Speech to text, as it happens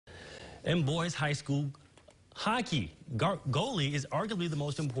In boys high school hockey, goalie is arguably the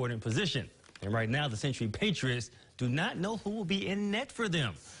most important position. And right now, the Century Patriots do not know who will be in net for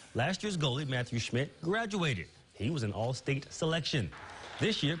them. Last year's goalie, Matthew Schmidt, graduated. He was an all-state selection.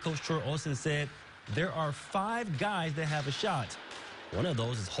 This year, Coach Troy Olsen said there are 5 guys that have a shot. One of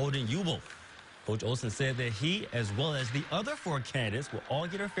those is Holden Ubel. Coach Olsen said that he, as well as the other 4 candidates, will all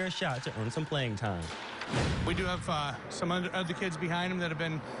get a fair shot to earn some playing time. We do have some other kids behind him that have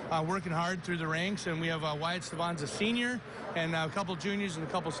been working hard through the ranks, and we have Wyatt Stavon's a senior, and a couple juniors and a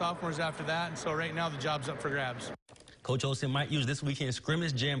couple sophomores after that. And so right now the job's up for grabs. Coach Olsen might use this weekend's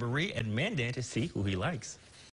scrimmage jamboree at Mandan to see who he likes.